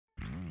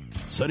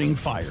setting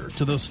fire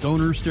to the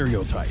stoner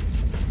stereotype,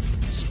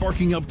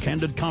 sparking up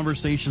candid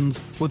conversations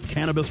with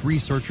cannabis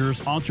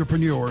researchers,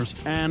 entrepreneurs,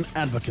 and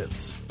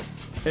advocates.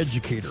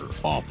 Educator,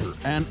 author,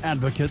 and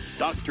advocate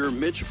Dr.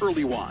 Mitch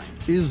Earlywine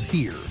is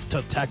here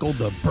to tackle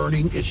the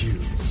burning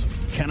issues.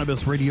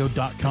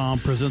 CannabisRadio.com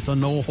presents a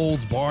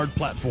no-holds-barred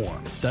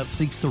platform that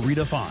seeks to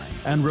redefine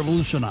and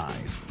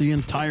revolutionize the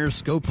entire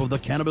scope of the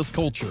cannabis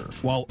culture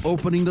while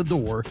opening the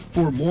door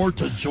for more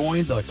to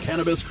join the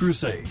cannabis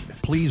crusade.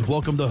 Please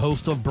welcome the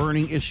host of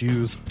Burning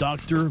Issues,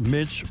 Dr.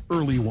 Mitch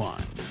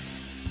Earlywine.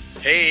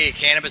 Hey,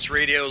 Cannabis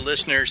Radio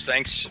listeners,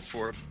 thanks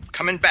for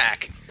coming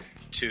back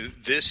to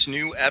this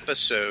new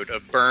episode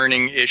of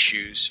Burning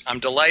Issues. I'm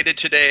delighted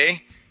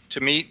today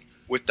to meet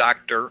with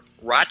Dr.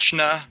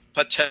 Rachna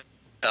Patel.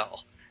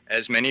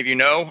 As many of you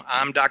know,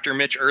 I'm Dr.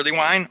 Mitch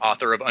Earlywine,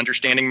 author of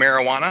Understanding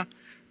Marijuana,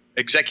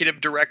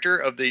 executive director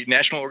of the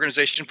National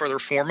Organization for the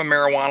Reform of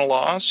Marijuana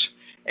Laws,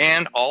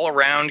 and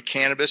all-around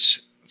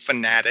cannabis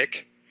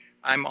fanatic.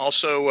 I'm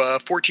also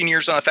 14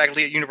 years on the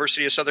faculty at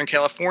University of Southern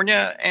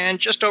California and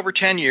just over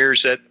 10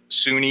 years at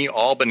SUNY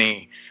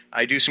Albany.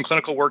 I do some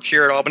clinical work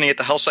here at Albany at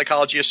the Health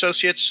Psychology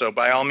Associates, so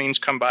by all means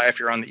come by if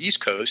you're on the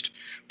East Coast.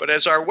 But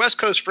as our West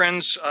Coast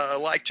friends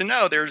like to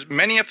know, there's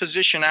many a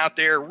physician out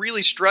there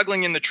really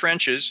struggling in the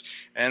trenches,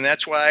 and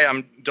that's why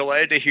I'm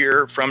delighted to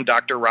hear from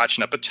Dr.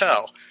 Rachna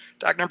Patel.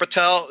 Dr.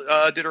 Patel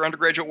did her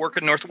undergraduate work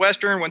at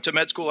Northwestern, went to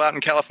med school out in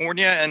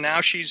California, and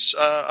now she's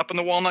up in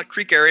the Walnut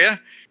Creek area.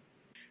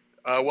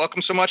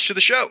 Welcome so much to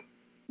the show.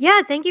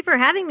 Yeah, thank you for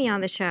having me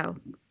on the show.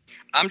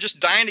 I'm just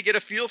dying to get a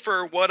feel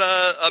for what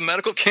a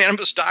medical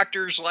cannabis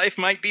doctor's life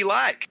might be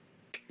like.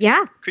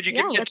 Yeah. Could you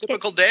give me a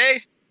typical day?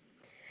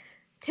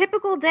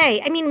 Typical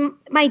day. I mean,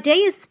 my day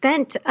is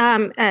spent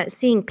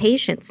seeing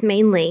patients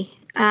mainly.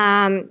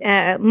 And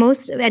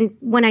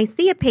when I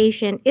see a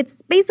patient,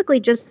 it's basically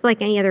just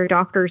like any other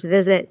doctor's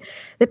visit.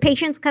 The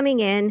patient's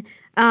coming in,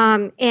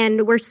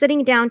 and we're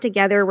sitting down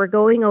together. We're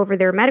going over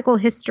their medical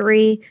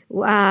history.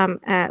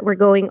 We're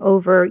going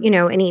over,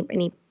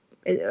 any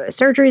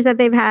surgeries that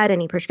they've had,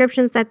 any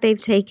prescriptions that they've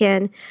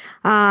taken,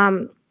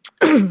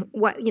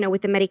 what,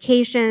 with the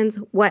medications,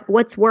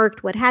 what's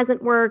worked, what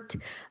hasn't worked,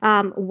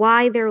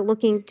 why they're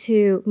looking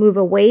to move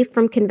away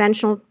from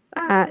conventional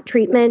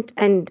treatment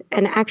and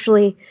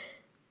actually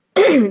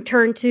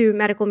turn to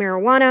medical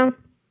marijuana.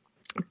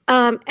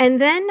 And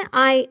then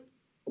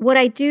what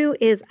I do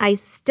is I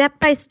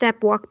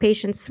step-by-step walk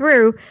patients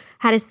through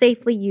how to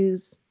safely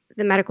use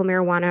the medical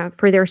marijuana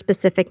for their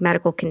specific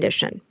medical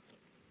condition.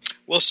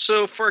 Well,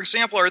 so for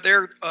example, are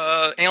there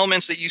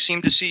ailments that you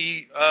seem to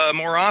see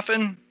more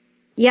often?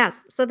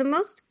 Yes. So the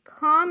most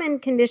common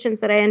conditions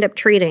that I end up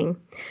treating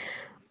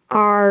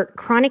are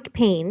chronic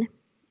pain,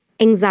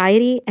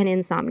 anxiety, and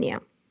insomnia.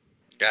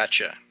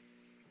 Gotcha.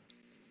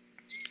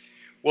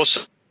 Well,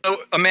 so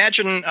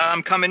imagine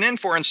I'm coming in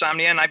for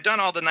insomnia, and I've done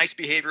all the nice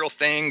behavioral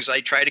things. I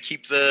try to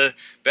keep the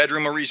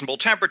bedroom a reasonable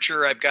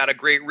temperature. I've got a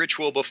great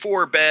ritual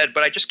before bed,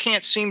 but I just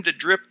can't seem to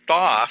drift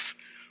off.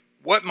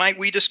 What might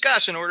we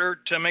discuss in order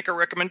to make a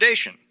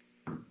recommendation?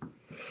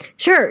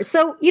 Sure.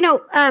 So,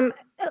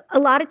 a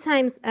lot of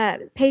times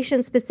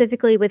patients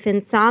specifically with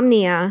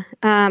insomnia,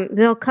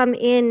 they'll come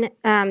in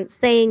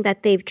saying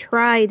that they've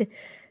tried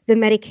the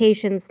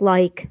medications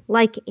like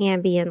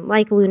Ambien,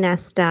 like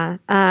Lunesta.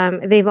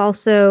 They've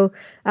also,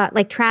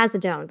 like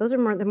Trazodone. Those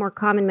are the more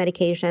common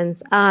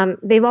medications.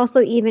 They've also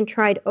even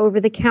tried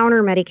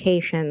over-the-counter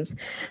medications.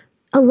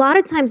 A lot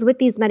of times with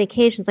these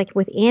medications, like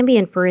with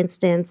Ambien, for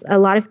instance, a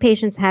lot of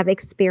patients have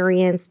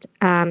experienced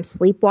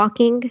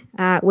sleepwalking,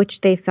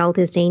 which they felt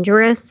is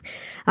dangerous.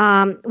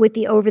 With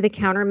the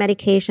over-the-counter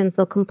medications,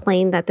 they'll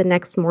complain that the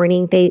next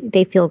morning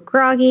they feel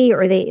groggy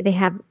or they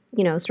have,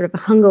 sort of a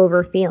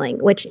hungover feeling,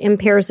 which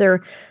impairs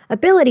their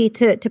ability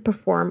to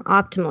perform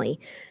optimally.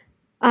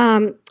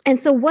 And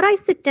so what I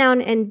sit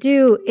down and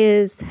do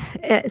is,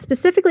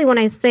 specifically when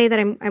I say that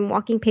I'm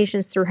walking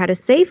patients through how to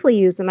safely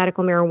use the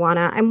medical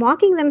marijuana, I'm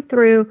walking them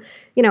through,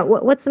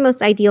 what's the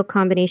most ideal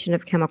combination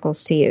of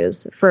chemicals to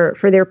use for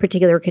their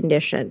particular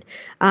condition?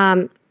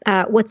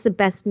 What's the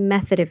best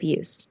method of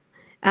use?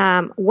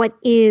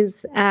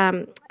 What's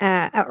the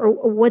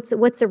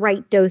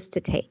right dose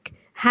to take?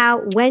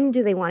 When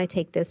do they want to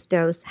take this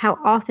dose? How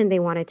often they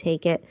want to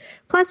take it?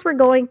 Plus, we're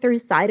going through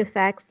side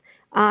effects.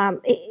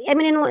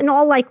 In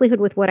all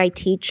likelihood with what I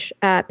teach,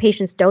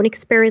 patients don't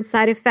experience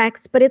side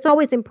effects, but it's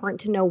always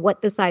important to know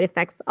what the side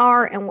effects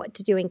are and what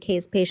to do in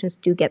case patients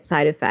do get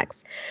side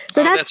effects.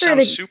 So that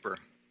sounds super.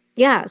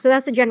 Yeah, so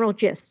that's the general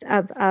gist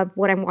of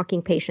what I'm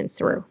walking patients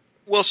through.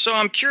 Well, so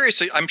I'm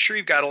curious, I'm sure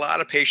you've got a lot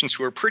of patients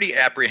who are pretty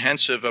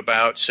apprehensive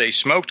about, say,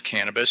 smoked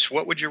cannabis.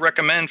 What would you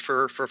recommend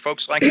for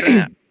folks like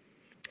that?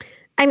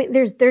 I mean,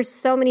 there's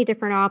so many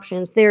different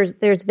options. There's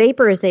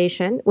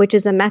vaporization, which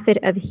is a method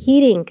of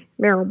heating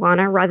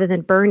marijuana rather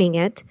than burning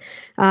it.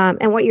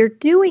 And what you're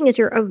doing is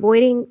you're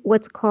avoiding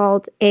what's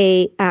called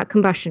a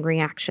combustion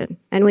reaction.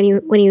 And when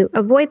you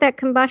avoid that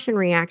combustion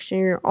reaction,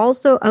 you're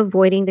also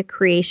avoiding the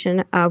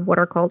creation of what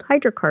are called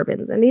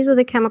hydrocarbons. And these are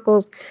the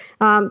chemicals,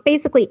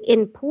 basically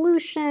in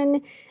pollution,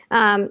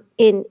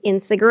 in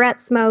cigarette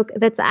smoke,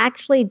 that's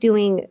actually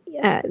doing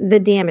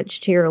the damage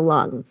to your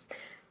lungs.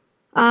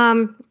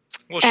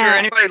 Well, sure.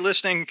 Anybody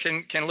listening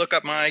can look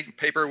up my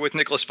paper with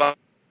Nicholas Van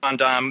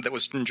Dam that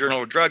was in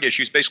Journal of Drug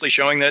Issues, basically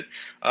showing that,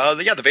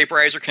 the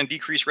vaporizer can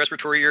decrease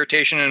respiratory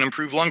irritation and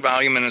improve lung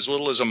volume in as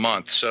little as a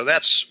month. So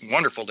that's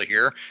wonderful to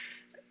hear.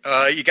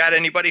 You got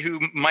anybody who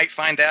might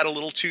find that a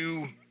little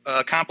too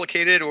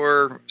complicated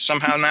or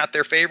somehow not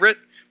their favorite?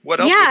 What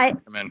else would you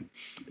recommend?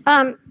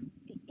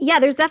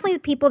 There's definitely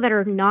people that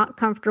are not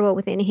comfortable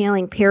with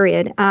inhaling,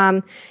 period.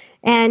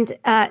 And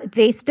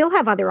they still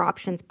have other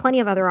options, plenty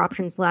of other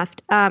options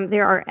left.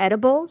 There are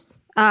edibles.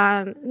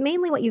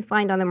 Mainly what you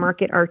find on the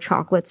market are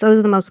chocolates. Those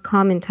are the most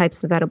common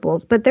types of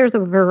edibles, but there's a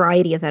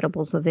variety of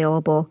edibles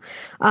available.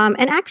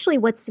 And actually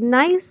what's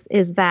nice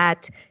is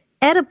that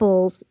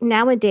edibles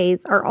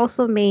nowadays are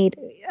also made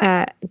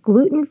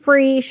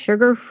gluten-free,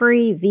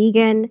 sugar-free,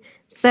 vegan.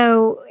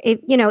 So,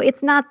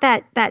 it's not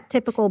that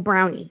typical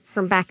brownie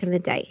from back in the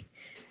day.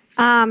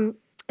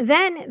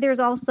 Then there's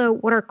also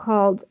what are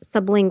called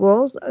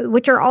sublinguals,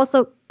 which are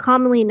also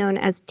commonly known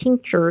as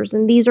tinctures.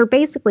 And these are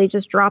basically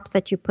just drops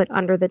that you put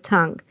under the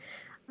tongue.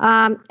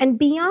 And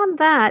beyond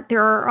that,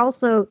 there are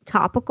also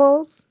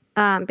topicals.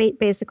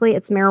 Basically,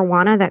 it's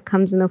marijuana that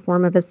comes in the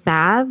form of a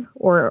salve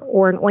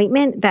or an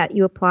ointment that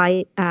you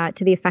apply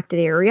to the affected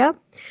area.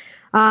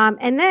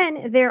 And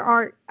then there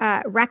are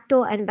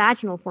rectal and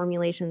vaginal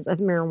formulations of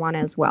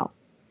marijuana as well.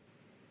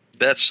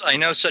 That's, I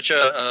know, such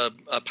a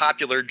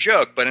popular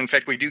joke, but in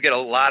fact, we do get a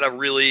lot of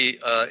really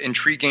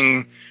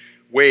intriguing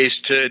ways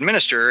to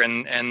administer,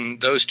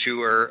 and those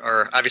two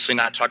are obviously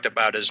not talked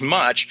about as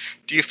much.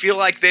 Do you feel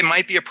like they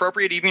might be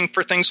appropriate even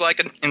for things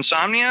like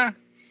insomnia?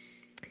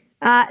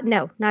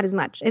 No, not as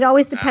much. It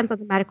always depends on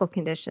the medical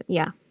condition.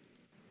 Yeah,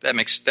 that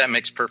makes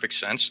perfect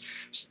sense.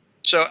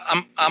 So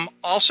I'm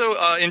also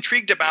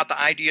intrigued about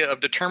the idea of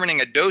determining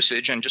a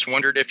dosage, and just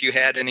wondered if you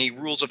had any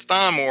rules of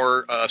thumb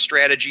or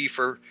strategy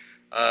for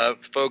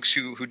folks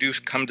who do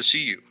come to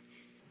see you.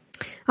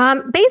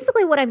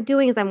 Basically, what I'm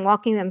doing is I'm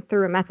walking them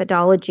through a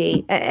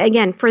methodology,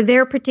 again, for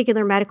their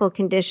particular medical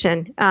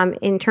condition,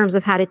 in terms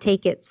of how to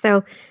take it.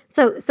 So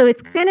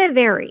it's going to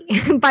vary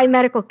by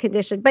medical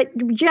condition, but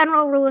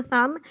general rule of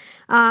thumb,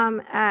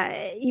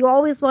 you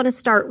always want to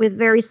start with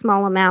very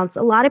small amounts.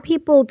 A lot of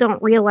people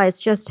don't realize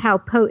just how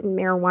potent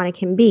marijuana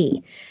can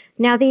be.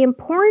 Now, the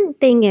important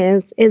thing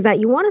is that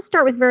you want to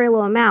start with very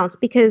low amounts,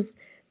 because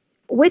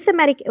with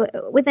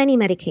any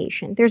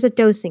medication, there's a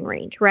dosing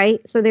range, right?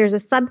 So there's a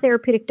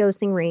subtherapeutic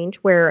dosing range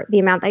where the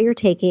amount that you're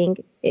taking,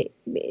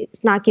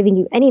 it's not giving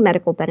you any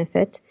medical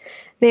benefit.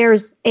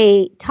 There's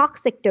a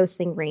toxic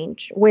dosing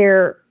range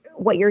where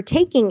what you're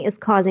taking is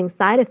causing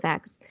side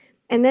effects.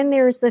 And then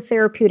there's the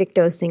therapeutic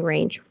dosing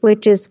range,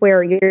 which is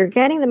where you're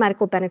getting the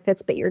medical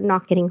benefits, but you're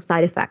not getting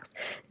side effects.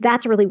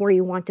 That's really where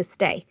you want to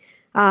stay.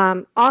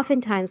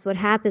 Oftentimes what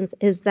happens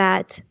is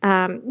that,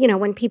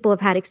 when people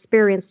have had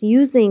experience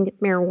using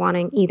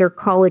marijuana in either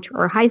college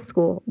or high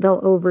school,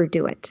 they'll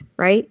overdo it,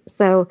 right?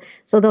 So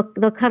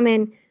they'll come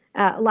in,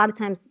 a lot of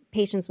times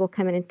patients will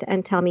come in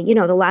and tell me,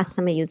 the last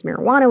time I used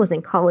marijuana was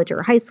in college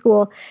or high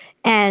school,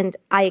 and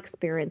I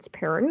experienced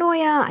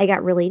paranoia. I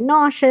got really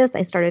nauseous.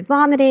 I started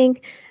vomiting.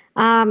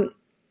 And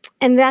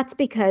that's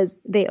because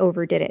they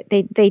overdid it.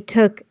 They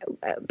took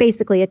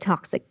basically a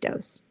toxic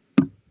dose.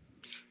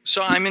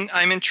 So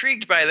I'm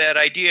intrigued by that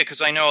idea,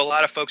 because I know a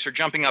lot of folks are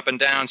jumping up and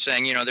down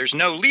saying, there's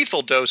no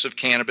lethal dose of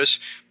cannabis,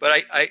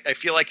 but I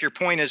feel like your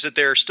point is that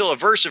there are still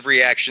aversive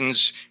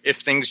reactions if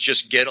things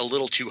just get a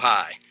little too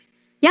high.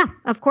 Yeah,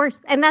 of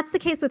course. And that's the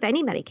case with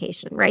any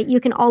medication, right? You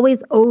can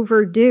always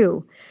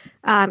overdo,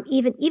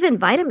 even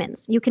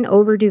vitamins. You can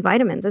overdo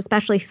vitamins,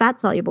 especially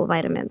fat-soluble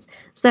vitamins.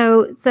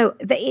 So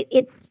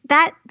it's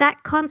that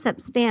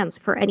concept stands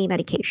for any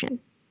medication.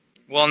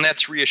 Well, and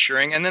that's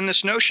reassuring. And then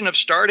this notion of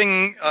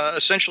starting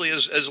essentially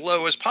as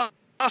low as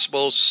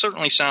possible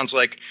certainly sounds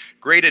like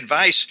great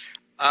advice.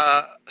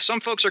 Some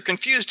folks are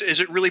confused. Is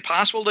it really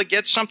possible to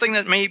get something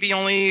that may be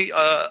only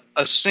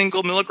a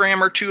single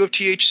milligram or two of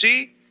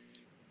THC?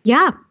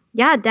 Yeah,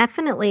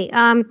 definitely.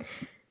 Products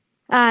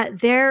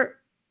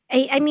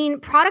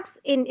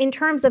in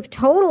terms of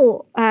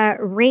total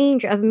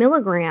range of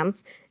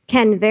milligrams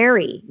can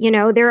vary.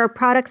 There are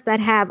products that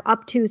have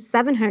up to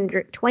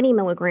 720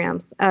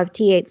 milligrams of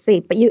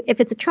THC, but if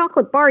it's a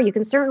chocolate bar, you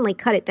can certainly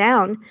cut it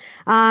down.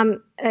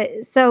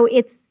 So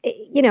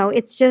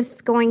it's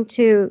just going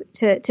to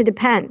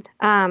depend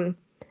on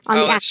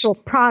the actual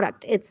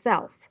product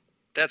itself.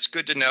 That's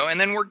good to know. And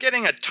then we're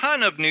getting a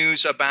ton of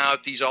news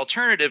about these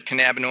alternative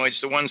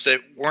cannabinoids, the ones that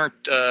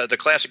weren't the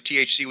classic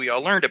THC we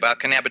all learned about,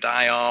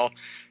 cannabidiol,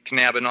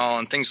 cannabinol,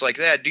 and things like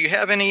that. Do you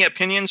have any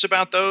opinions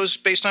about those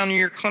based on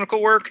your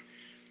clinical work?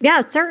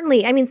 Yeah,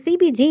 certainly. I mean,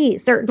 CBD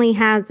certainly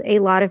has a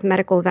lot of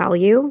medical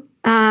value,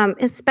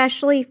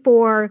 especially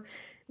for,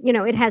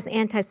 it has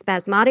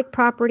antispasmodic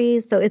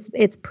properties. So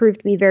it's proved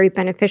to be very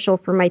beneficial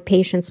for my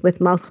patients with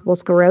multiple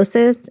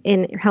sclerosis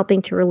in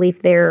helping to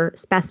relieve their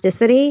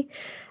spasticity.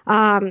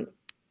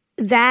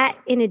 That,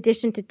 in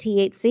addition to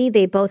THC,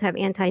 they both have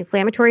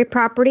anti-inflammatory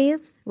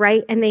properties,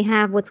 right? And they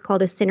have what's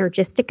called a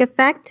synergistic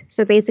effect.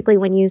 So basically,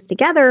 when used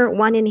together,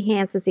 one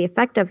enhances the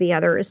effect of the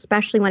other,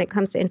 especially when it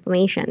comes to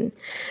inflammation.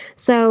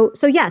 So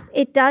yes,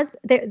 it does.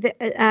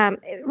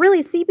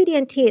 Really, CBD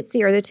and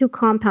THC are the two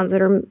compounds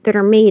that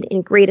are made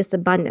in greatest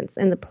abundance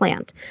in the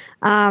plant.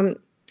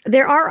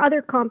 There are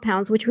other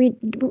compounds which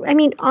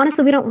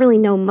honestly, we don't really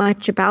know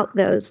much about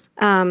those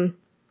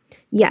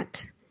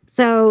yet.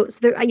 So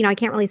I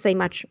can't really say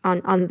much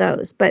on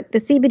those, but the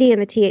CBD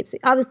and the THC,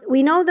 obviously,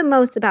 we know the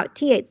most about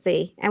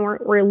THC, and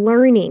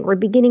we're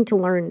beginning to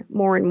learn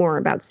more and more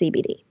about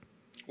CBD.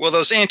 Well,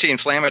 those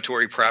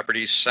anti-inflammatory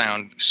properties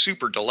sound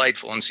super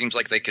delightful and seems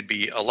like they could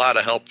be a lot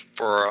of help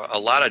for a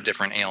lot of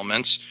different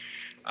ailments.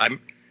 I'm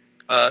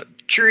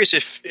curious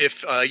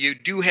if you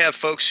do have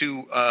folks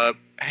who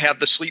have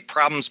the sleep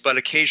problems, but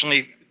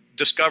occasionally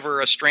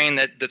discover a strain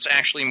that's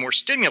actually more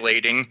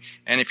stimulating,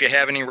 and if you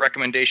have any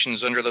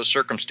recommendations under those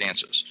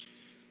circumstances.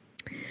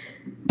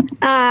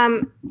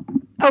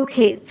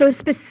 Okay, so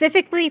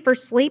specifically for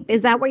sleep,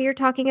 is that what you're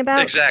talking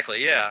about?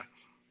 Exactly, yeah.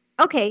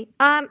 Okay,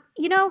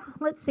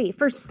 let's see.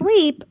 For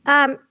sleep,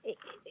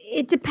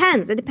 it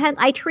depends. I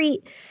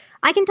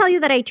can tell you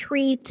that I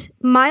treat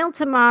mild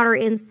to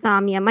moderate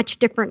insomnia much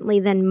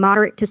differently than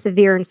moderate to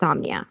severe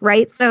insomnia,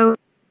 right?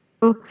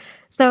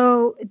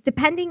 So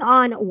depending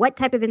on what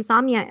type of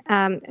insomnia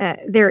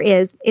there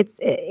is,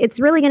 it's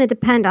really going to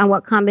depend on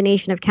what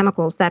combination of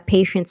chemicals that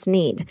patients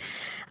need.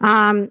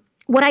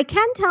 What I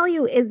can tell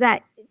you is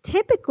that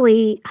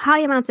typically high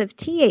amounts of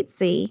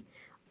THC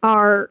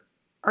are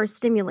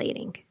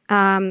stimulating.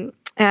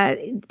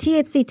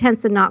 THC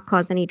tends to not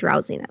cause any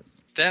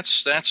drowsiness. That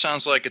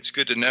sounds like it's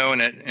good to know,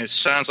 and it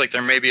sounds like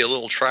there may be a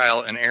little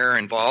trial and error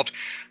involved.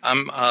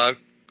 I'm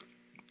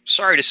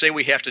sorry to say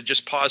we have to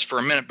just pause for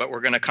a minute, but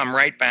we're going to come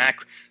right back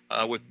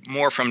with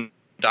more from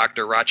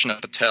Dr.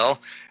 Rachna Patel.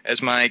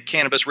 As my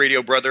cannabis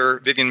radio brother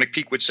Vivian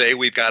McPeak would say,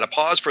 we've got to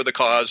pause for the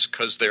cause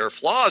because there are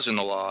flaws in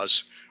the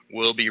laws.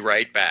 We'll be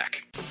right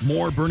back.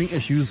 More burning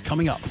issues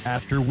coming up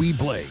after we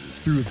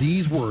blaze through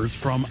these words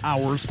from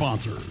our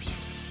sponsors.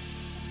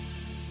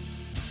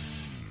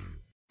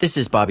 This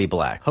is Bobby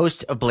Black,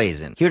 host of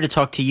Blazin', here to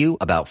talk to you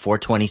about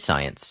 420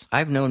 Science.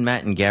 I've known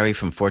Matt and Gary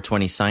from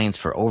 420 Science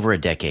for over a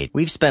decade.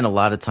 We've spent a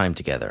lot of time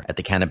together at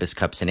the Cannabis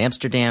Cups in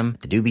Amsterdam,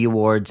 the Doobie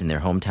Awards in their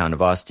hometown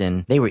of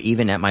Austin. They were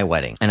even at my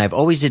wedding. And I've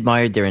always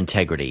admired their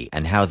integrity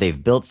and how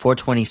they've built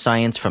 420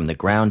 Science from the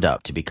ground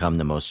up to become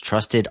the most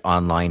trusted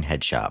online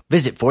head shop.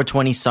 Visit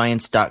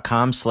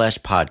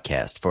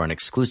 420science.com/podcast for an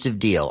exclusive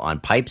deal on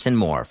pipes and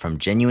more from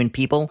genuine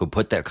people who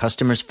put their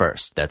customers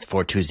first. That's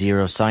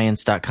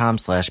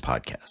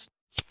 420science.com/podcast.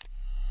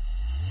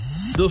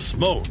 The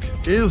smoke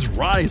is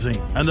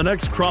rising, and the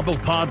next crop of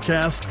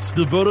podcasts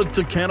devoted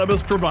to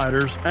cannabis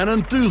providers and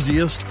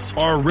enthusiasts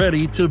are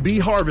ready to be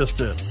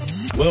harvested.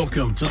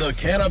 Welcome to the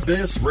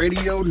Cannabis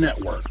Radio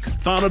Network,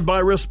 founded by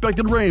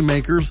respected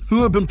rainmakers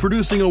who have been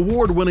producing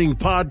award-winning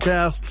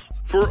podcasts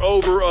for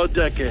over a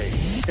decade.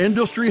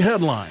 Industry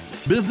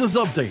headlines, business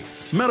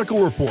updates,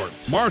 medical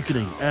reports,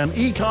 marketing, and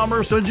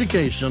e-commerce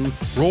education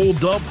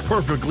rolled up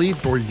perfectly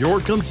for your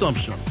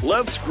consumption.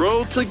 Let's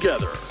grow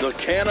together. The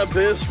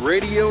Cannabis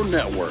Radio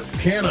Network.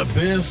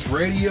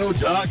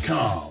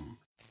 CannabisRadio.com.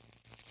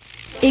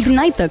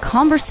 Ignite the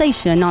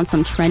conversation on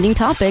some trending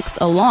topics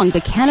along the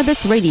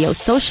Cannabis Radio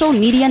social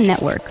media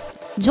network.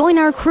 Join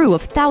our crew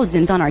of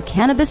thousands on our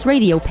Cannabis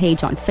Radio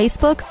page on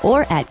Facebook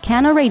or at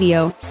Canna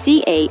Radio,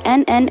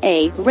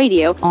 CANNA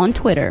Radio on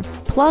Twitter.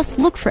 Plus,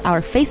 look for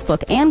our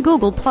Facebook and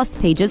Google Plus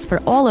pages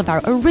for all of our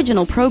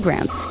original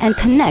programs and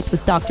connect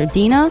with Dr.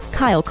 Dina,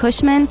 Kyle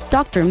Cushman,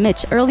 Dr. Mitch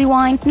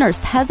Earlywine,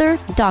 Nurse Heather,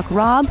 Doc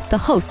Rob, the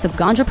hosts of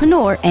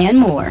Ganjapreneur, and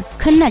more.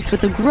 Connect with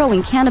the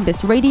growing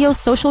Cannabis Radio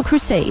social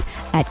crusade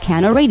at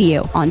Canna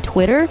Radio on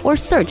Twitter or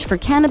search for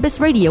Cannabis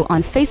Radio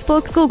on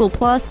Facebook, Google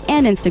Plus,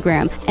 and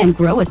Instagram and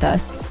grow with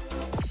us.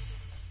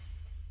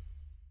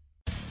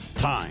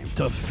 Time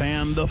to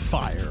fan the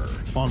fire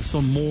on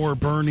some more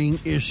burning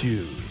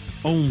issues,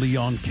 only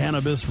on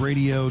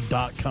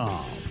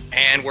CannabisRadio.com.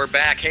 And we're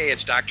back. Hey,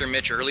 it's Dr.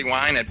 Mitch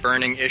Earlywine at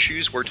Burning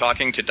Issues. We're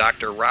talking to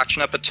Dr.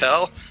 Rachna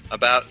Patel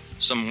about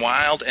some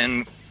wild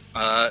and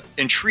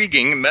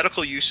intriguing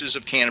medical uses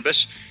of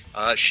cannabis.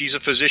 She's a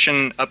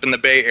physician up in the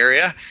Bay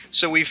Area.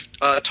 So we've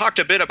talked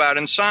a bit about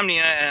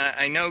insomnia, and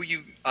I know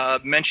you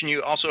mentioned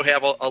you also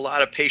have a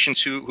lot of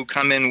patients who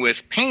come in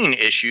with pain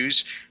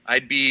issues.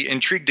 I'd be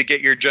intrigued to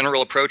get your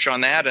general approach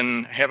on that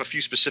and have a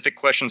few specific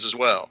questions as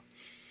well.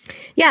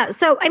 Yeah.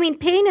 So, I mean,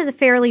 pain is a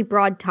fairly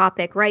broad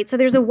topic, right? So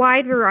there's a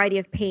wide variety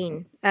of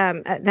pain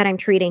that I'm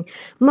treating.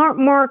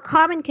 More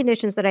common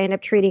conditions that I end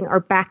up treating are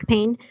back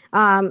pain,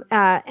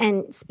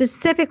 and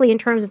specifically in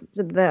terms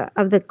of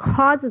the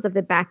causes of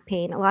the back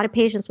pain. A lot of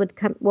patients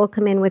will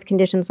come in with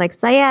conditions like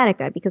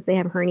sciatica because they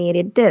have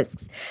herniated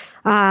discs.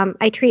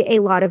 I treat a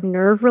lot of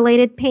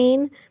nerve-related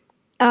pain.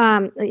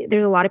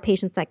 There's a lot of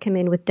patients that come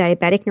in with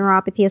diabetic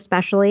neuropathy,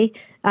 especially.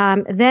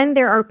 Then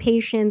there are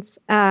patients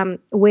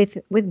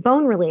with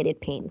bone-related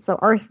pain. So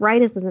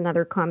arthritis is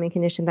another common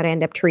condition that I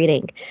end up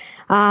treating.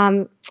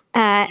 You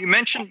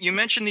mentioned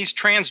these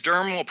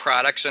transdermal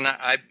products, and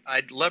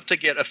I'd love to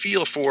get a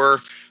feel for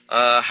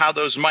how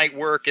those might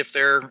work, if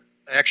they're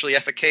actually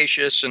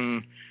efficacious,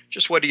 and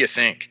just what do you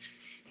think?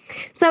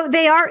 So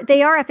they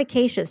are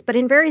efficacious, but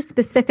in very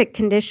specific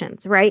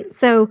conditions, right?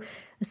 So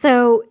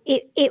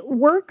it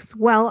works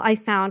well, I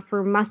found,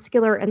 for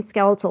muscular and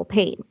skeletal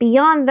pain.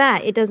 Beyond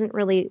that, it doesn't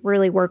really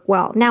work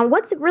well. Now,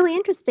 what's really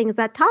interesting is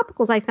that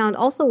topicals I found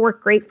also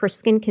work great for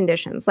skin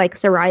conditions like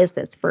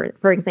psoriasis,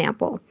 for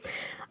example.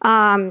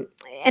 And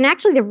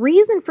actually, the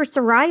reason for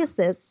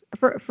psoriasis,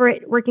 for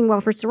it working well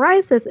for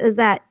psoriasis, is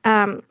that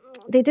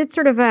they did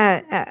sort of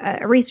a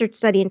research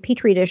study in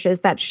Petri dishes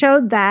that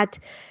showed that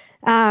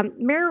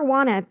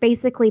marijuana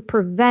basically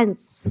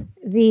prevents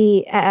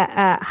the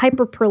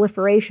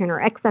hyperproliferation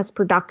or excess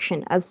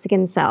production of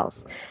skin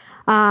cells.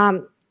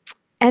 And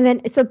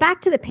then, so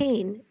back to the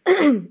pain,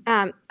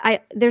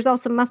 there's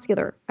also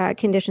muscular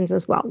conditions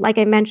as well. Like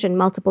I mentioned,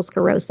 multiple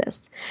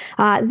sclerosis.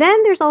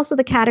 Then there's also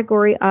the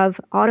category of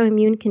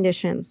autoimmune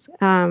conditions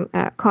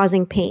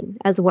causing pain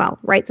as well,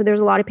 right? So there's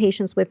a lot of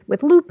patients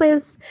with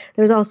lupus.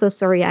 There's also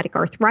psoriatic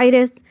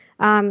arthritis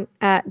that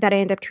I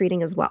end up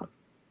treating as well.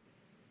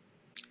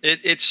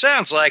 It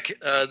sounds like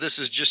this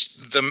is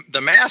just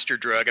the master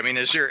drug. I mean,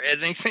 is there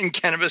anything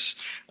cannabis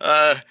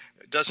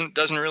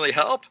doesn't really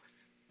help?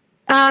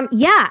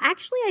 Yeah,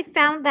 actually, I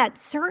found that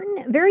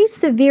certain very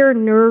severe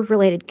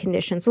nerve-related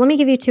conditions. So let me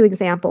give you two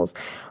examples.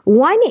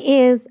 One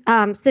is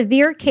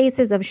severe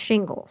cases of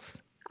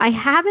shingles. I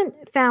haven't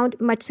found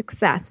much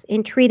success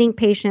in treating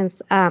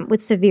patients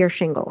with severe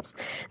shingles.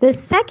 The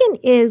second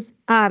is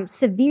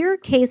severe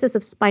cases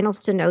of spinal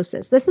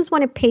stenosis. This is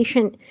when a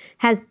patient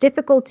has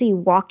difficulty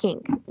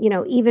walking,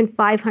 even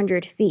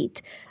 500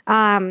 feet.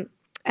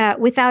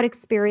 Without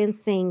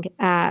experiencing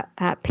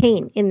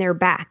pain in their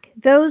back.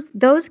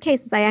 Those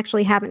cases I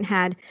actually haven't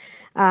had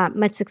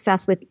much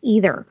success with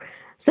either.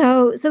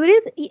 So it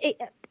is,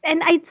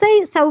 and I'd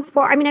say so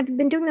far, I mean, I've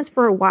been doing this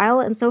for a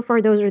while, and so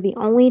far those are the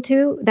only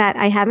two that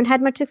I haven't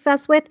had much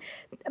success with.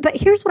 But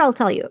here's what I'll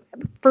tell you.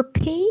 For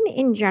pain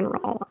in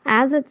general,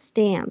 as it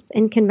stands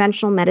in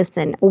conventional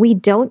medicine, we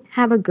don't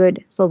have a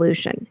good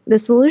solution. The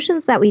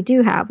solutions that we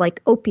do have,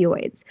 like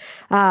opioids,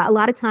 a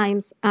lot of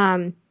times,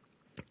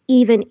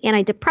 even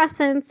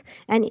antidepressants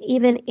and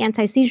even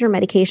anti-seizure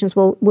medications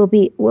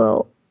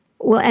will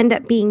end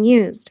up being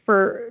used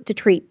to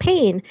treat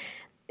pain.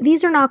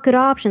 These are not good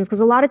options because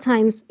a lot of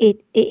times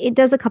it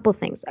does a couple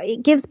things.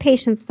 It gives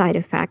patients side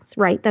effects,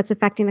 right? That's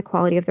affecting the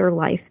quality of their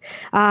life.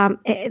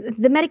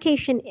 The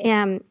medication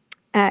in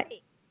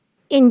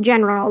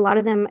general, a lot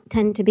of them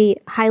tend to be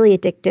highly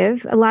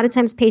addictive. A lot of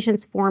times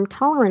patients form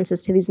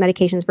tolerances to these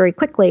medications very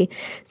quickly.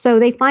 So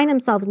they find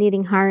themselves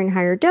needing higher and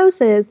higher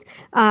doses.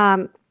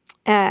 And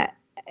that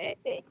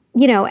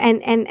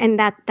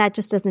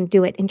just doesn't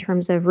do it in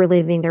terms of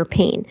relieving their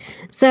pain.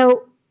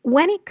 So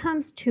when it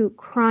comes to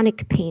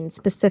chronic pain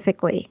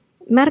specifically,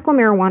 medical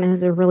marijuana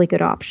is a really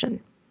good option.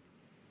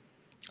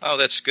 Oh,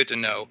 that's good to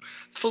know.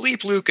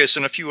 Philippe Lucas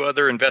and a few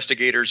other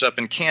investigators up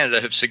in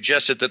Canada have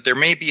suggested that there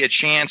may be a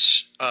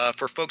chance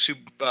for folks who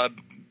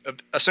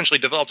essentially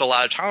developed a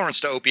lot of tolerance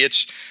to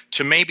opiates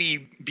to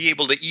maybe be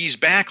able to ease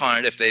back on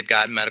it if they've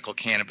got medical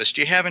cannabis.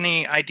 Do you have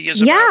any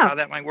ideas about how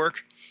that might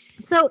work?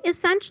 So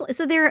essentially,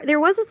 there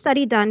was a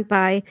study done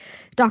by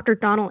Dr.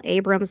 Donald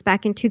Abrams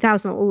back in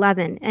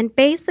 2011, and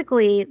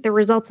basically the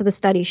results of the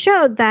study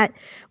showed that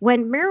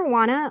when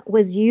marijuana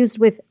was used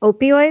with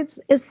opioids,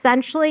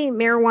 essentially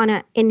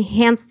marijuana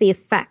enhanced the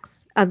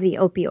effects of the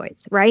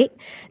opioids, right?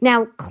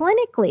 Now,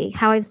 clinically,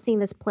 how I've seen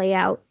this play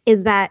out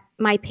is that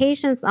my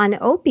patients on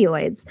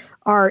opioids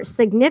are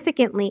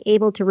significantly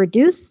able to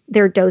reduce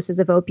their doses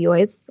of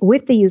opioids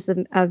with the use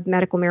of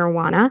medical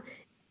marijuana.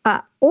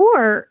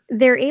 Or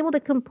they're able to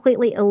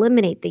completely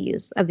eliminate the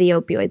use of the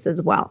opioids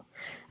as well.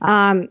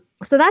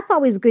 So that's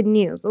always good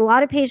news. A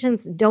lot of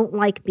patients don't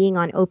like being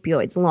on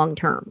opioids long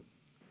term.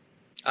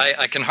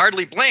 I can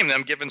hardly blame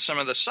them given some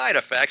of the side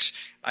effects.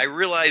 I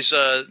realize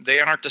they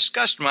aren't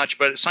discussed much,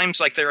 but it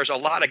seems like there is a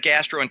lot of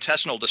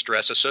gastrointestinal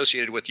distress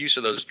associated with use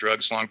of those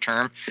drugs long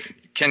term.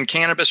 Can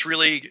cannabis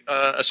really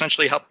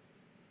essentially help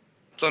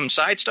them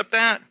sidestep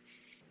that?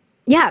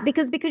 Yeah,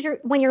 because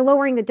when you're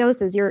lowering the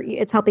doses,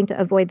 it's helping to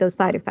avoid those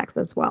side effects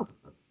as well.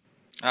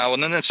 Well,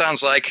 then it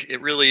sounds like it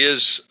really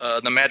is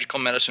the magical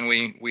medicine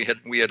we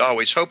had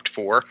always hoped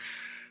for.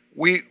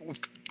 We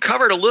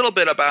covered a little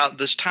bit about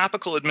this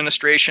topical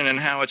administration and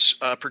how it's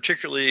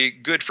particularly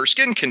good for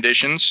skin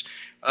conditions.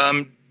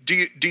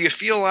 Do you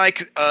feel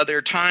like there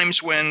are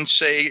times when,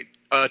 say,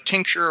 a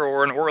tincture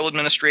or an oral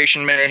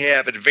administration may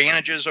have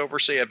advantages over,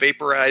 say, a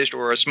vaporized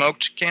or a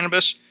smoked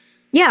cannabis?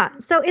 Yeah,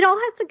 so it all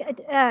has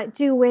to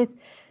do with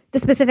the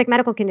specific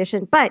medical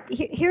condition. But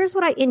here's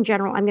what in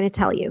general, I'm going to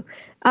tell you.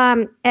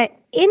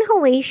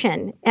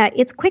 Inhalation,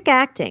 it's quick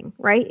acting,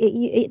 right?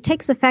 It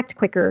takes effect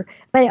quicker,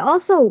 but it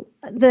also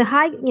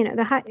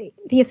the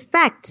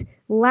effect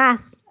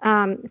lasts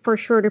for a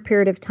shorter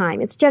period of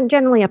time. It's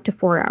generally up to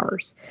 4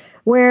 hours.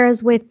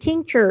 Whereas with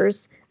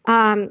tinctures,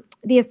 the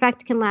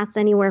effect can last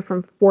anywhere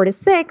from 4 to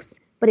 6,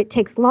 but it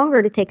takes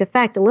longer to take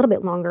effect, a little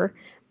bit longer.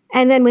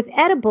 And then with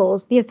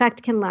edibles, the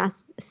effect can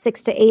last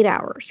 6 to 8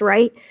 hours,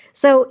 right?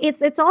 So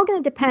it's all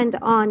going to depend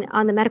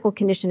on the medical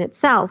condition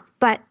itself.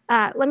 But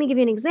let me give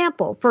you an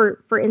example.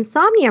 For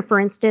insomnia, for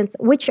instance,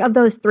 which of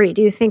those three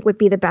do you think would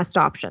be the best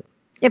option?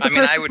 If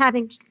I would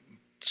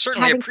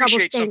certainly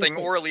appreciate something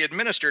orally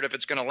administered if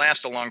it's going to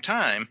last a long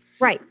time.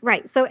 Right.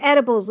 So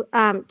edibles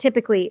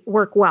typically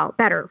work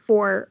better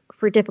for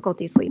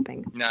difficulty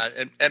sleeping. No,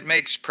 it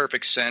makes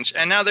perfect sense.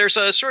 And now there's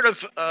a sort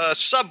of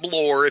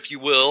sub-lore, if you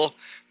will,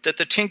 that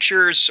the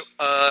tinctures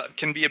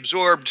can be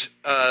absorbed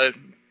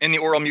in the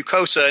oral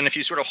mucosa, and if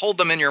you sort of hold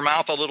them in your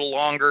mouth a little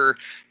longer,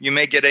 you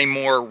may get a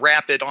more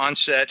rapid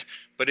onset,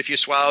 but if you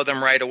swallow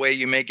them right away,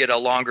 you may get a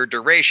longer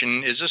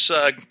duration. Is this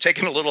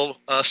taking a little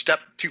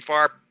step too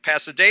far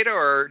past the data,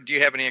 or do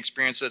you have any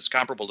experience that's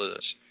comparable to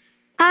this?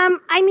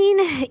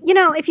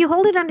 If you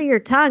hold it under your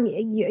tongue,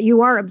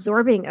 you are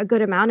absorbing a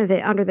good amount of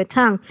it under the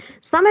tongue.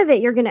 Some of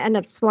it you're going to end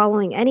up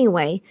swallowing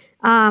anyway.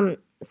 I'd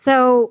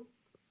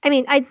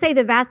say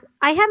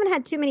I haven't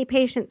had too many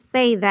patients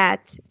say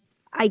that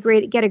I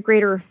get a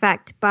greater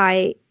effect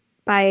by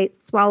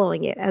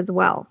swallowing it as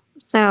well.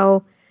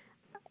 So,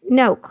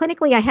 no,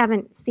 clinically, I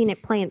haven't seen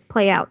it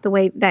play out the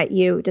way that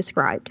you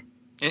described.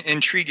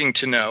 Intriguing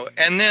to know.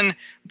 And then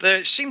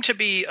there seemed to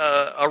be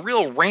a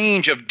real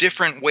range of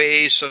different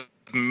ways of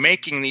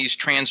making these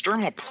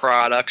transdermal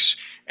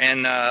products,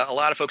 and a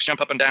lot of folks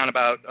jump up and down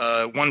about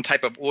one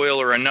type of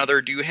oil or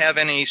another. Do you have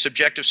any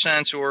subjective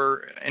sense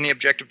or any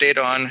objective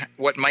data on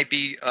what might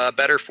be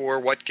better for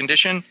what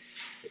condition?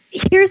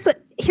 Here's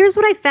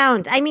what I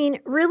found.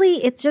 Really,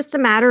 it's just a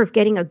matter of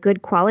getting a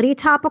good quality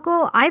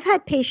topical. I've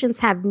had patients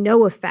have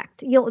no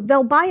effect.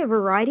 They'll buy a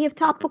variety of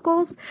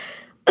topicals.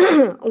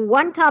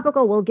 One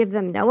topical will give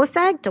them no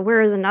effect,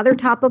 whereas another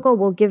topical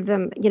will give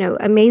them,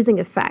 amazing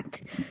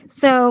effect.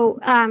 So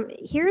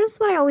here's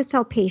what I always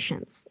tell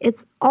patients.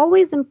 It's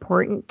always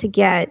important to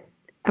get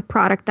a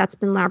product that's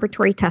been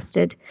laboratory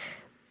tested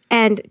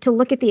and to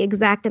look at the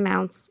exact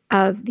amounts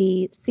of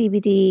the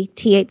CBD,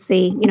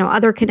 THC,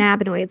 other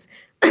cannabinoids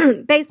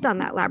based on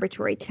that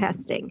laboratory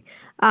testing.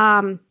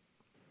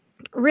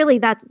 Really,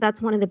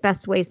 that's one of the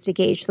best ways to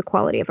gauge the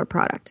quality of a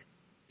product.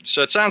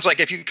 So it sounds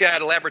like if you've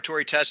got a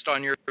laboratory test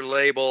on your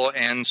label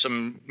and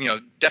some,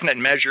 definite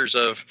measures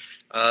of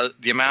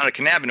the amount of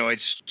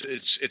cannabinoids,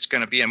 it's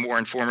going to be a more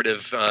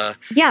informative,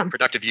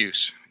 productive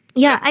use.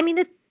 Yeah.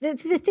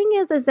 The thing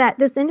is that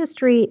this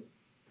industry,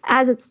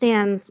 as it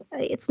stands,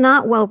 it's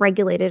not well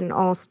regulated in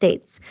all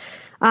states.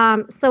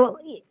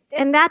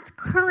 And that's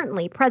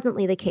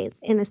presently the case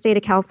in the state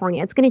of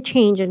California. It's going to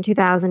change in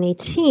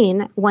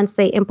 2018 once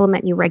they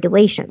implement new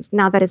regulations.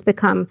 Now that it's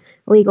become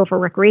legal for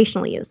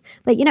recreational use.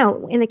 But,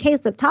 in the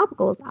case of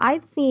topicals,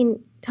 I've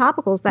seen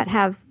topicals that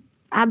have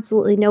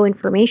absolutely no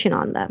information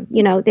on them.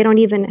 They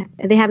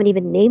haven't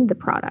even named the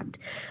product.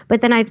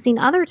 But then I've seen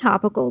other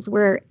topicals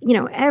where,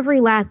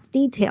 every last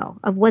detail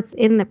of what's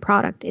in the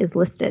product is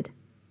listed.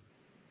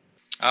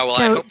 Oh,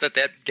 well, I hope that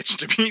gets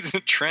to be the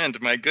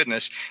trend. My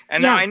goodness.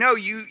 And now I know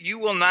you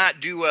will not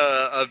do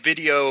a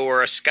video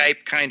or a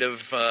Skype kind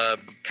of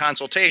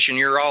consultation.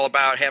 You're all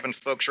about having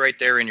folks right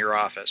there in your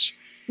office.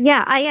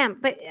 Yeah, I am.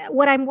 But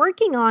what I'm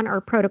working on are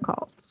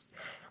protocols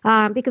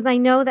because I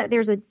know that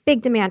there's a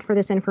big demand for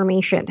this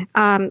information.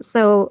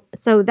 So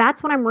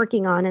that's what I'm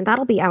working on, and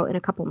that'll be out in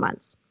a couple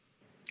months.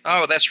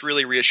 Oh, that's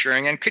really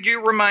reassuring. And could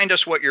you remind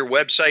us what your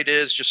website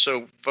is just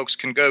so folks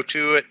can go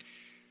to it?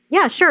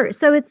 Yeah, sure.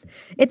 So it's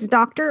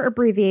Dr.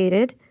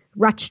 abbreviated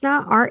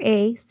Rachna,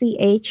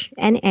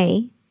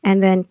 RACHNA,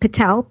 and then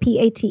Patel,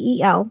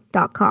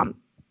 PATEL.com.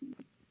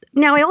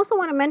 Now, I also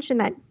want to mention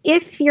that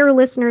if your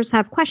listeners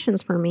have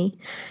questions for me,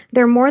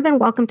 they're more than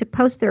welcome to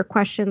post their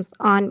questions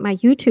on my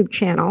YouTube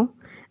channel.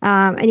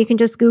 And you can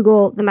just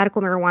Google the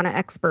Medical Marijuana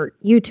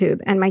Expert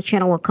YouTube, and my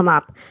channel will come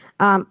up.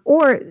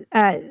 Or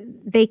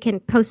they can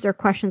post their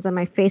questions on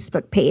my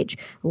Facebook page.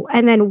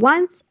 And then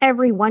once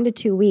every 1 to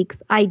 2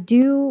 weeks, I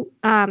do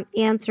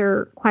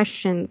answer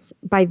questions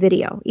by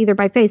video, either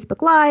by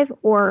Facebook Live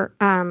or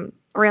I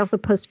also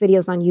post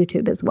videos on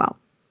YouTube as well.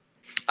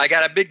 I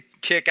got a big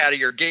kick out of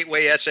your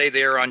gateway essay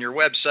there on your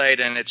website,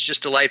 and it's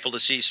just delightful to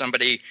see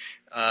somebody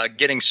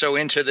getting so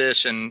into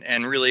this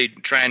and really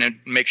trying to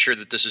make sure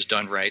that this is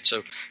done right.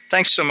 So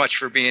thanks so much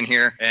for being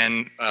here,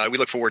 and we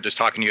look forward to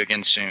talking to you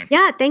again soon.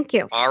 Yeah, thank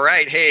you. All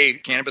right. Hey,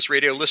 Cannabis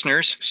Radio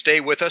listeners, stay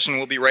with us, and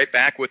we'll be right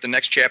back with the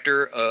next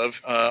chapter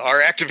of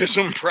our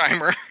activism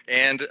primer.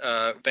 And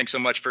thanks so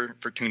much for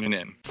tuning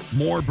in.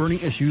 More burning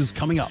issues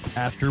coming up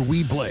after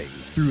we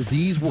blaze through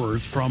these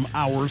words from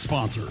our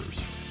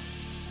sponsors.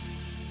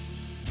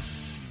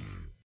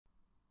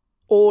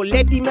 Oh,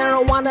 let the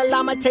marijuana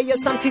llama tell you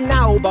something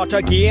now about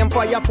a game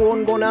for your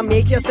phone gonna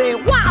make you say,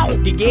 wow!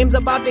 The game's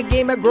about the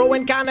game of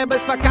growing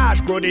cannabis for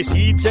cash. Grow the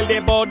seed, sell the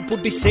bud,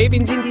 put the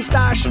savings in the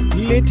stash.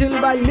 Little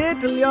by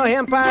little, your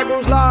empire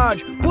grows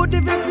large. Put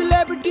the big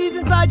celebrities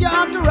inside your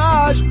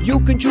entourage. You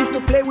can choose to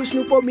play with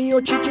Snoop or me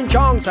or Cheech and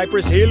Chong,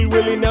 Cypress Hill,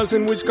 Willie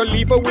Nelson, Wiz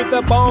Khalifa with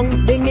a bong.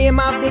 The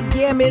name of the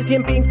game is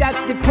Hemp Inc.,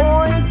 that's the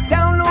point.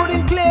 Download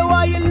and play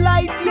while you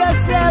light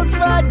yourself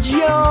a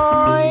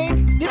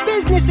joint. The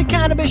business of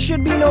cannabis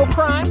should be no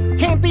crime.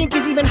 Hemp Inc.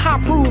 is even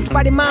hot-proofed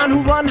by the man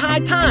who run High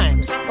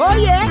Times. Oh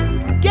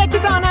yeah? Get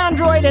it on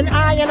Android and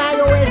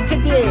iOS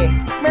today.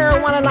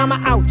 Marijuana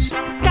llama out.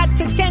 Got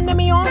to tend to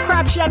me own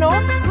crops, you know.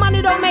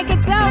 Money don't make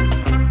itself.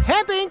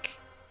 Hemp Inc.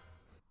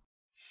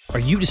 Are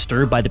you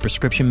disturbed by the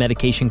prescription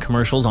medication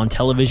commercials on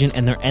television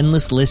and their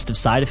endless list of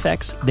side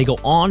effects? They go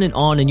on,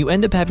 and you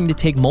end up having to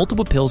take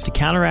multiple pills to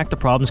counteract the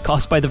problems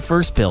caused by the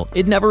first pill.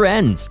 It never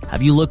ends.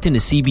 Have you looked into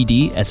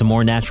CBD as a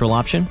more natural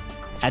option?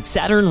 At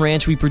Saturn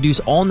Ranch, we produce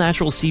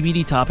all-natural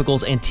CBD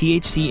topicals and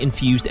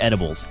THC-infused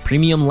edibles.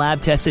 Premium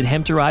lab-tested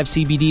hemp-derived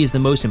CBD is the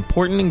most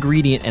important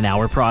ingredient in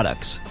our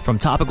products. From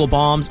topical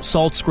balms,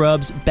 salt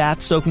scrubs,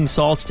 bath-soaking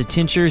salts to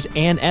tinctures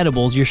and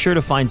edibles, you're sure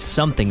to find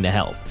something to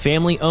help.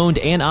 Family-owned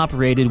and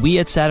operated, we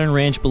at Saturn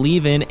Ranch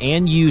believe in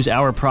and use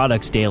our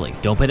products daily.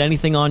 Don't put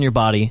anything on your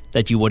body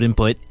that you wouldn't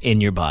put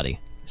in your body.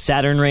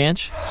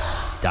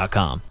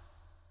 SaturnRanch.com.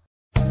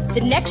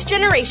 The next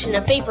generation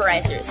of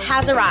vaporizers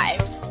has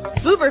arrived.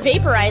 Vuber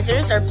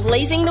vaporizers are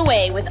blazing the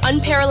way with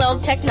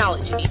unparalleled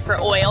technology for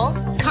oil,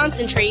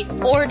 concentrate,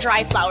 or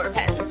dry flower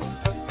pens.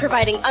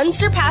 Providing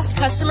unsurpassed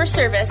customer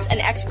service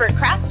and expert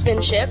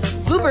craftsmanship,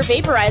 Vuber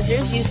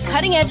vaporizers use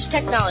cutting-edge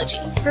technology,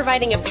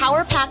 providing a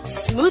power-packed,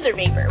 smoother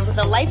vapor with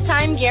a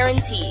lifetime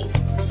guarantee.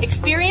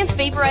 Experience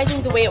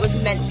vaporizing the way it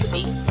was meant to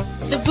be.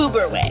 The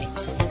Vuber way.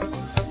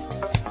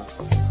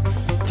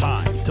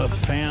 Time to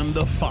fan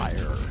the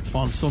fire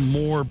on some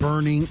more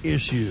burning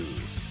issues.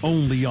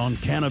 Only on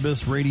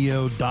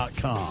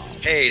CannabisRadio.com.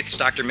 Hey, it's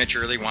Dr. Mitch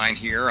Earlywine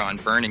here on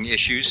Burning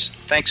Issues.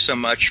 Thanks so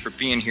much for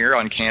being here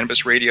on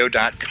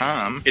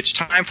CannabisRadio.com. It's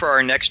time for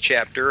our next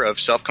chapter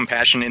of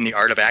Self-Compassion in the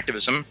Art of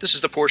Activism. This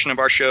is the portion of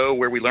our show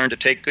where we learn to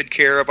take good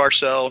care of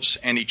ourselves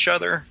and each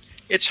other.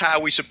 It's how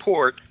we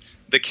support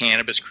the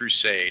Cannabis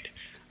Crusade.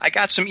 I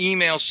got some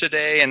emails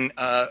today and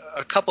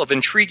a couple of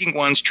intriguing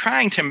ones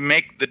trying to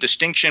make the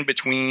distinction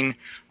between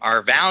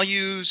our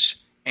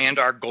values and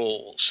our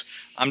goals.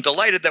 I'm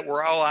delighted that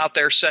we're all out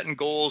there setting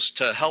goals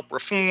to help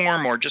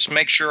reform or just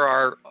make sure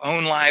our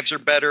own lives are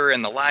better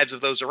and the lives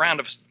of those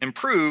around us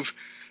improve.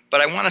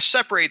 But I want to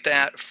separate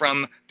that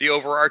from the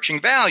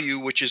overarching value,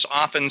 which is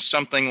often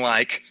something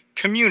like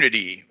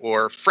community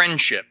or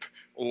friendship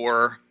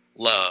or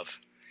love.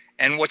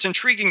 And what's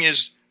intriguing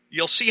is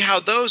you'll see how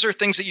those are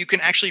things that you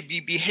can actually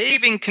be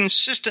behaving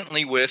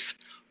consistently with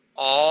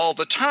all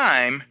the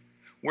time.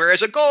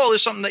 Whereas a goal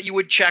is something that you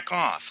would check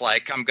off,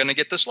 like I'm going to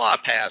get this law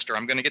passed, or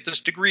I'm going to get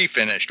this degree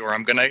finished, or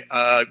I'm going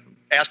to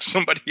ask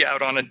somebody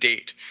out on a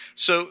date.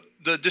 So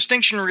the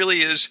distinction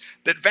really is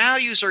that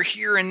values are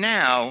here and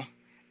now,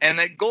 and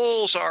that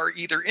goals are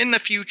either in the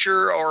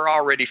future or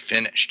already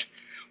finished.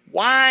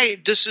 Why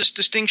does this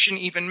distinction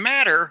even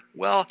matter?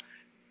 Well,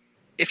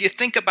 if you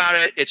think about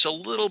it, it's a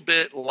little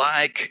bit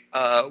like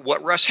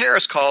what Russ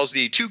Harris calls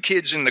the two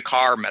kids in the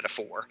car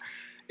metaphor.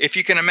 If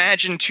you can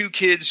imagine two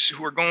kids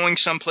who are going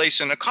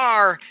someplace in a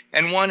car,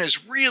 and one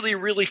is really,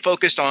 really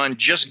focused on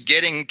just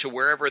getting to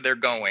wherever they're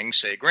going,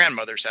 say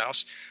grandmother's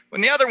house,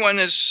 when the other one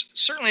is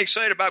certainly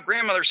excited about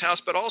grandmother's house,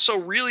 but also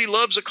really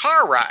loves a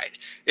car ride.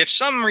 If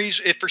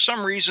for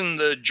some reason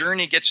the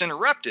journey gets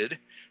interrupted,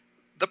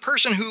 the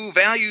person who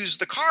values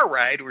the car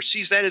ride or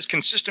sees that as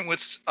consistent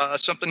with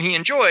something he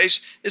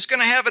enjoys is going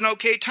to have an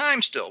okay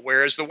time still,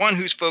 whereas the one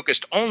who's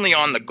focused only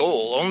on the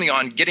goal, only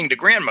on getting to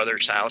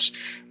grandmother's house,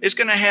 is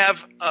going to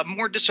have a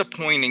more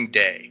disappointing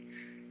day.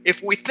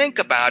 If we think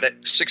about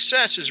it,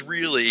 success is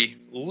really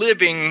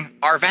living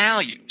our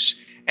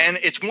values. And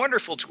it's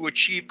wonderful to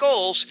achieve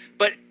goals,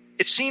 but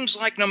it seems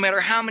like no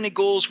matter how many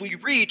goals we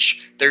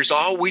reach, there's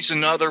always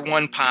another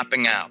one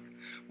popping out.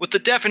 With the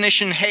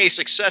definition, hey,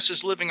 success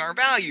is living our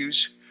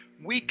values,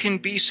 we can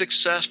be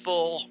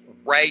successful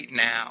right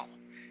now.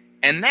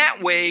 And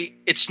that way,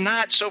 it's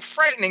not so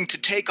frightening to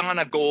take on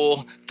a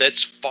goal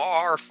that's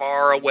far,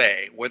 far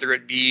away, whether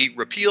it be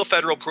repeal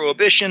federal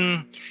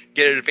prohibition,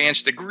 get an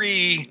advanced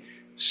degree,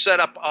 set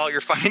up all your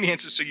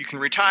finances so you can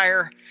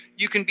retire.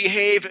 You can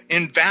behave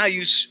in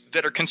values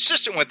that are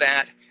consistent with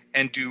that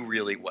and do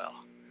really well.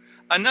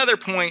 Another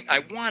point I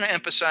want to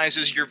emphasize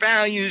is your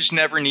values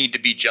never need to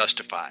be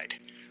justified.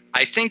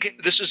 I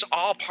think this is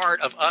all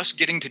part of us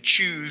getting to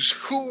choose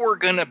who we're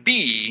going to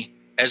be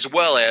as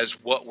well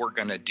as what we're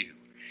going to do.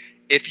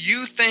 If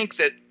you think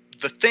that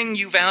the thing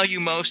you value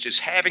most is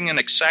having an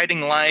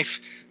exciting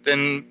life,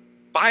 then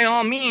by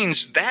all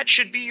means, that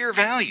should be your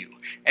value.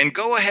 And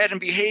go ahead and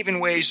behave in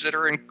ways that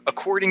are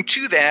according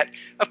to that,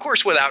 of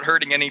course, without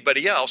hurting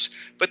anybody else.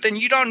 But then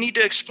you don't need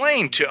to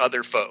explain to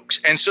other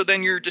folks. And so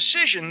then your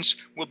decisions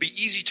will be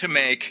easy to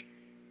make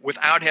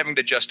without having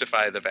to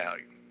justify the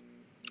value.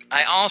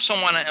 I also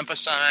want to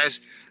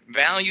emphasize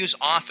values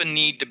often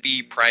need to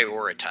be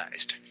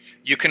prioritized.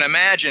 You can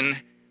imagine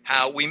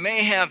how we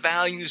may have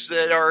values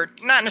that are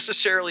not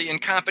necessarily in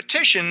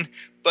competition,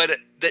 but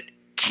that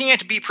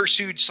can't be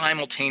pursued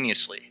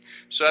simultaneously.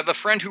 So I have a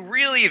friend who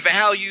really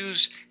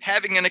values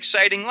having an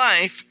exciting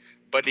life,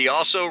 but he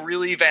also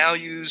really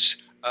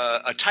values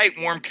a tight,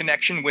 warm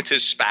connection with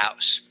his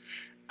spouse.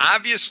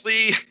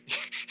 Obviously,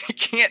 he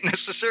can't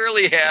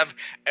necessarily have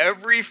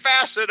every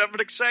facet of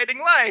an exciting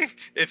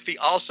life if he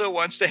also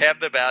wants to have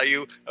the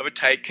value of a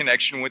tight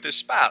connection with his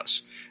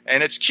spouse.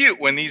 And it's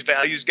cute when these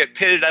values get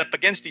pitted up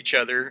against each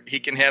other. He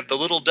can have the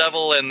little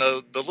devil and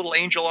the little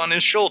angel on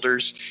his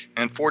shoulders.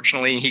 And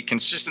fortunately, he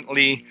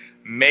consistently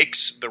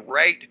makes the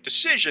right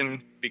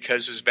decision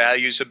because his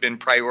values have been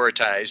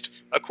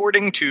prioritized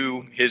according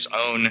to his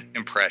own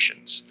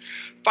impressions.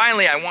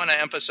 Finally, I want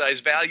to emphasize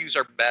values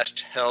are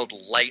best held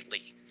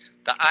lightly.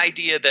 The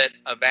idea that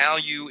a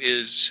value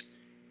is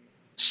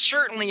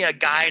certainly a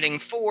guiding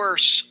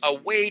force, a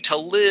way to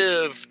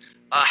live,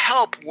 a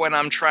help when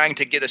I'm trying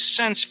to get a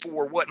sense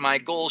for what my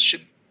goals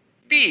should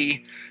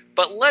be,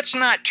 but let's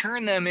not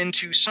turn them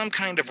into some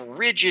kind of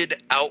rigid,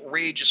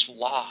 outrageous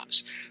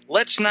laws.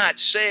 Let's not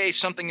say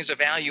something is a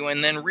value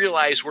and then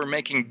realize we're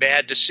making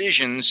bad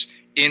decisions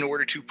in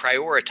order to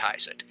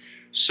prioritize it.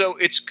 So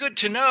it's good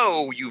to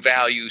know you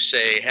value,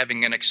 say,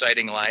 having an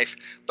exciting life,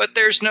 but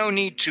there's no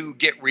need to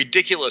get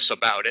ridiculous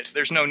about it.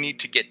 There's no need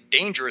to get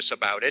dangerous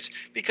about it,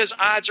 because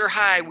odds are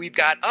high we've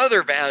got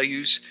other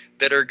values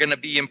that are going to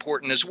be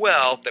important as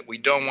well that we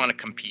don't want to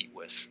compete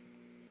with.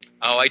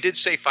 Oh, I did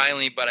say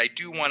finally, but I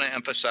do want to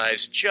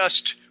emphasize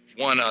just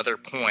one other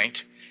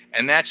point,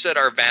 and that's that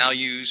our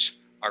values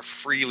are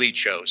freely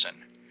chosen.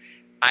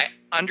 I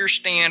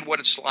understand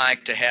what it's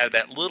like to have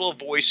that little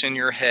voice in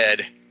your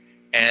head,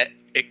 and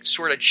it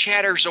sort of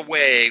chatters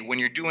away when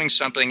you're doing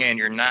something and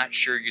you're not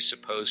sure you're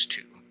supposed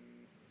to.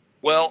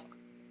 Well,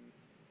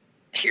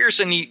 here's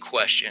a neat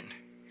question.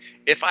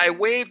 If I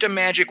waved a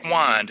magic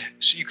wand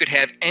so you could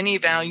have any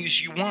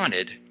values you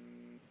wanted,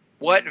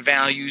 what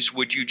values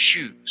would you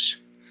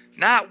choose?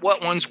 Not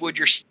what ones would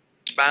your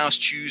spouse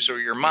choose or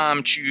your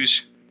mom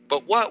choose,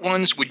 but what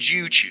ones would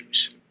you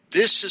choose?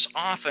 This is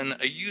often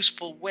a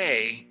useful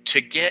way to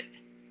get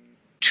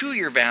to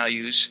your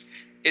values.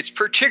 It's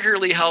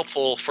particularly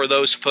helpful for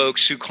those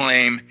folks who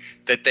claim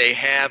that they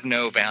have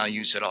no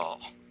values at all.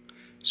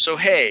 So,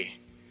 hey,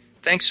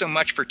 thanks so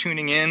much for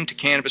tuning in to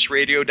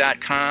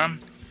CannabisRadio.com.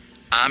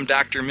 I'm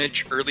Dr.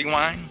 Mitch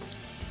Earlywine.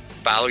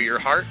 Follow your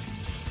heart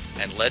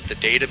and let the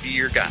data be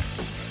your guide.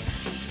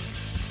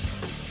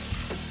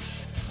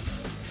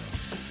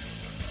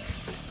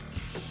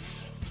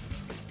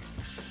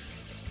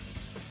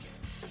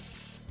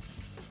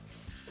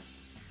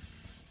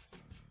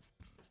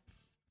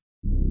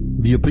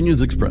 The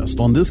opinions expressed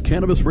on this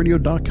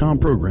CannabisRadio.com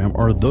program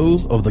are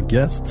those of the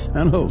guests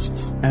and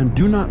hosts and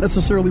do not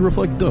necessarily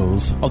reflect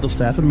those of the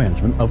staff and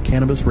management of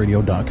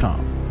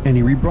CannabisRadio.com.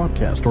 Any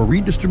rebroadcast or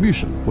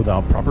redistribution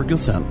without proper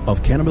consent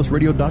of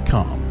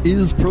CannabisRadio.com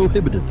is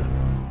prohibited.